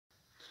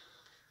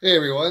Hey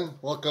everyone,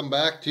 welcome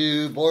back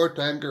to Board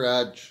Time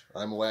Garage.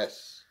 I'm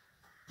Wes.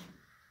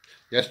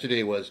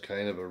 Yesterday was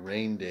kind of a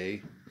rain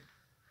day,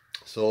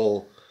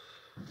 so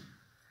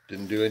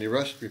didn't do any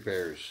rust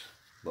repairs.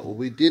 But what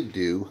we did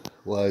do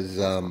was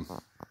we're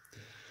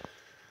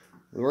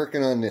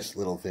working on this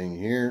little thing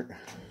here.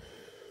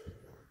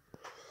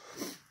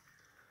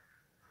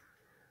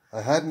 I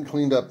hadn't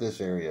cleaned up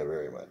this area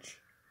very much,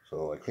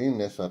 so I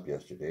cleaned this up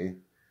yesterday.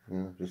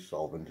 Just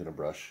solvent in a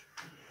brush,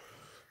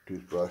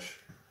 toothbrush,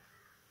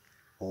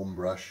 home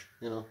brush,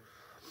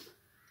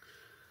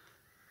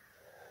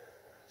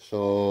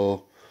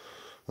 So,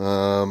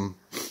 clean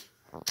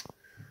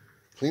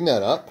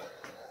that up,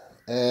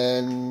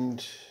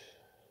 and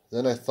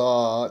then I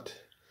thought,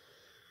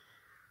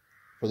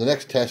 for the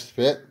next test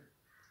fit,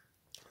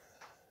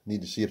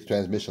 need to see if the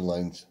transmission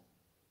lines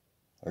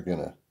are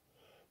gonna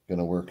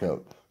work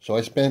out. So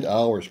I spent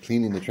hours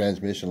cleaning the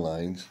transmission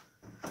lines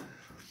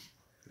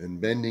and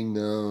bending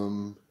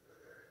them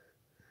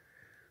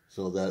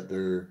so that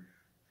they're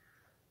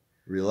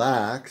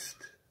relaxed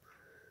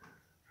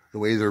the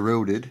way they're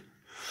routed.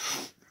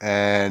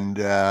 And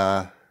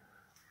yeah,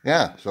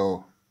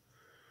 so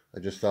I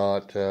just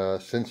thought,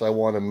 since I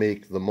want to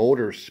make the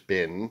motor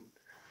spin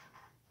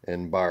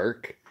and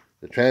bark,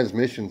 the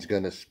transmission's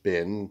going to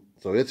spin,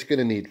 so it's going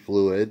to need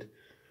fluid,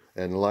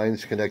 and the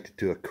line's connected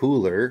to a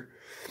cooler,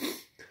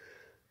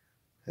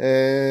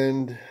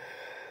 and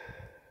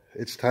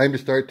it's time to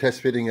start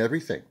test fitting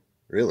everything,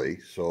 really.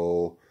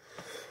 So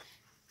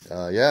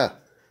yeah,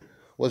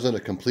 wasn't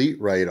a complete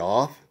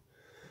write-off,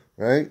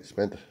 right?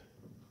 Spent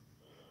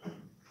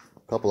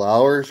couple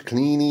hours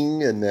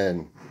cleaning, and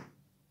then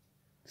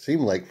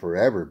seemed like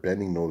forever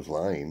bending those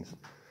lines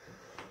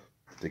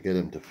to get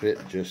them to fit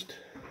just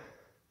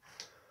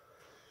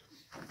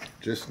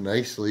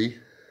nicely.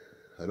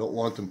 I don't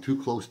want them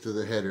too close to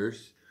the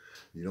headers.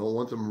 You don't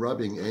want them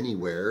rubbing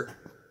anywhere,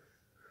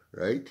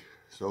 right?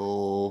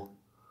 So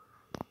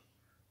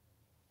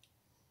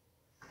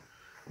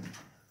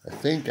I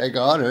think I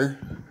got her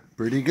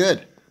pretty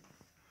good,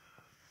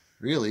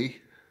 really.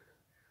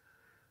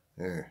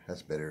 There,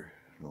 that's better.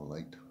 No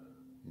light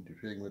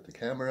interfering with the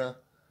camera.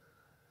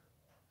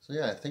 So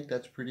yeah, I think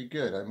that's pretty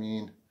good. I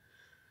mean,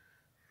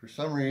 for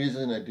some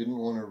reason I didn't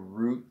want to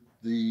route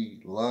the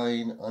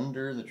line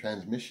under the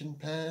transmission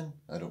pan.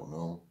 I don't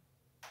know.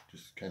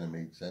 Just kind of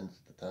made sense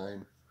at the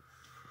time.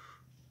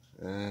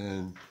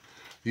 And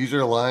these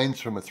are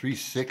lines from a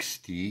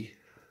 360.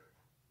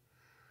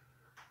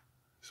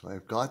 So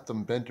I've got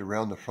them bent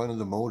around the front of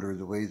the motor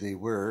the way they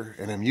were.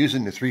 And I'm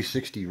using the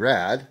 360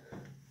 rad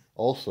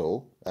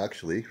also,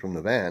 actually, from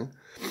the van.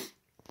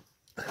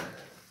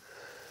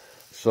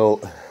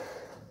 So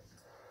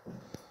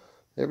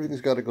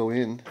everything's got to go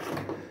in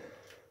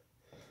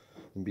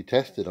and be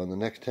tested on the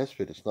next test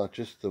fit. It's not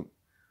just the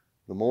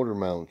motor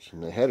mounts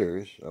and the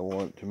headers. I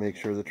want to make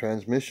sure the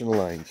transmission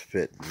lines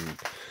fit. And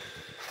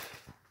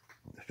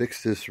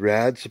fix this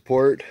rad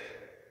support.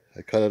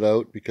 I cut it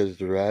out because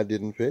the rad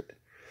didn't fit.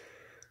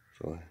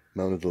 So I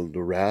mounted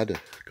the rad a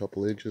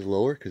couple inches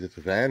lower because it's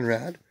a van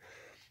rad.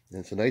 And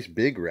it's a nice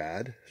big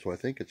rad, so I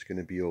think it's going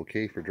to be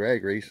okay for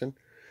drag racing.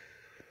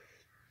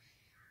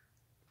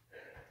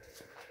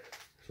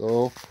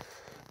 So,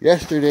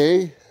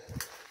 yesterday, a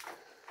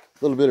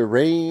little bit of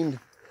rain.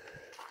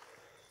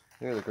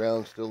 There, the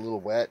ground's still a little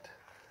wet.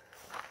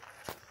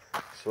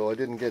 So I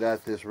didn't get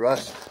at this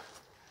rust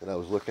that I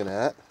was looking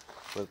at.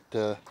 But,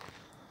 it's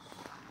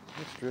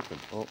dripping.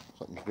 Oh,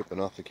 something's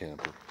dripping off the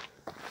camper.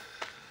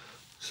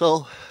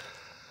 So,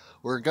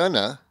 we're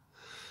gonna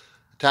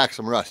attack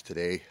some rust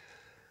today.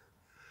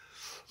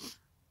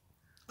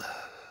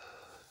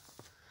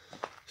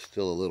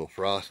 Still a little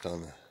frost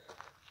on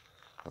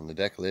the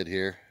deck lid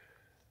here.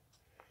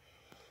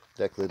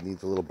 Deck lid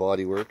needs a little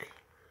body work.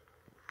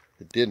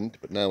 It didn't,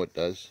 but now it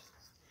does.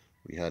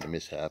 We had a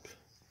mishap.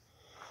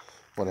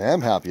 What I am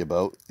happy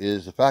about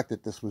is the fact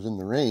that this was in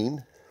the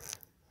rain,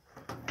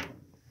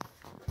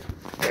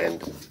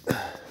 and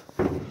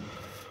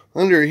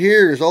under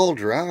here is all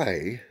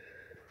dry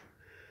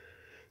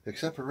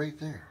except for right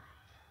there.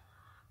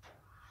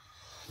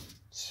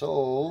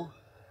 So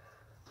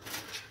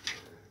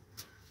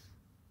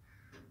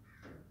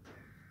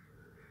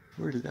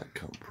where did that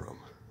come from?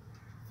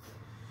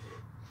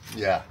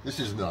 Yeah,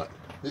 this is not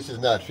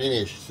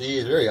finished. See,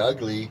 it's very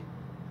ugly.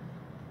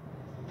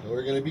 So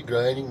we're going to be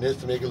grinding this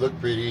to make it look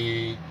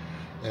pretty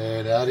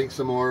and adding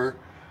some more.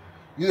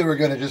 Either we're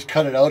going to just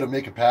cut it out and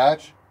make a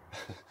patch,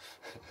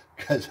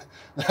 because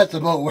that's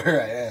about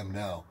where I am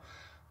now.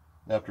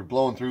 After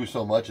blowing through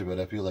so much of it,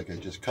 I feel like I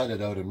just cut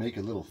it out and make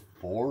a little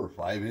 4 or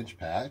 5 inch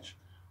patch.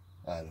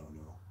 I don't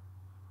know.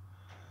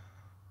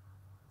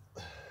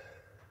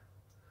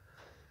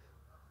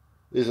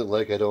 Isn't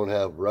like I don't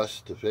have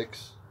rust to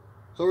fix.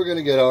 So we're going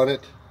to get on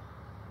it.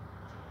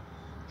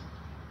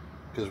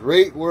 Because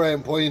right where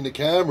I'm pointing the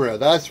camera,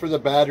 that's where the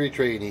battery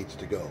tray needs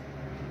to go.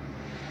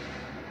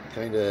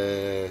 Kind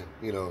of,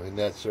 in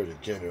that sort of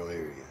general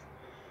area.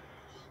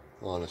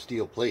 On a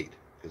steel plate.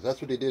 Because that's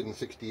what they did in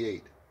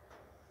 '68.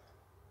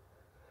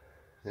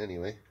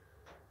 Anyway.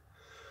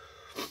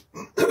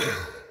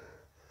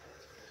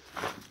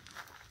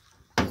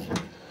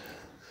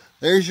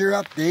 There's your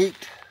update.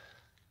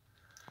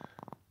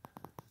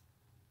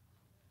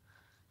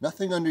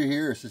 Nothing under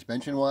here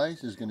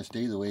suspension-wise is going to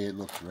stay the way it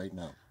looks right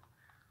now.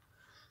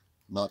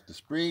 Not the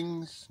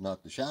springs,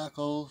 not the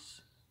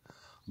shackles,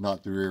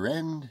 not the rear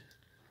end.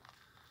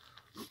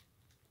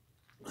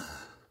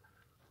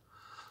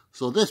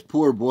 So this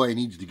poor boy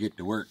needs to get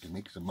to work and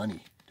make some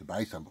money to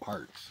buy some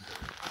parts.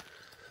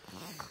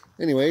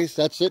 Anyways,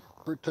 that's it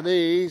for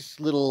today's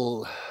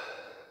little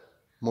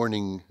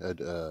morning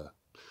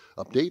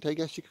update, I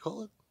guess you could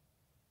call it.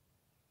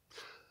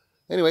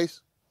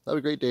 Anyways, have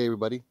a great day,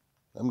 everybody.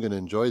 I'm going to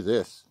enjoy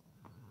this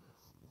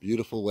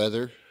beautiful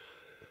weather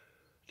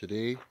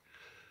today,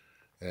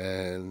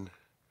 and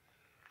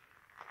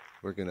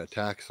we're going to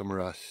attack some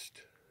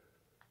rust.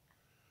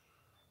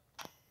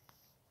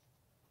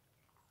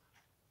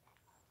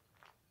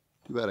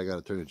 Too bad I got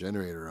to turn the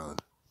generator on.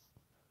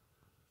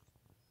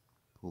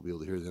 Won't be able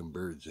to hear them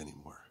birds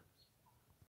anymore.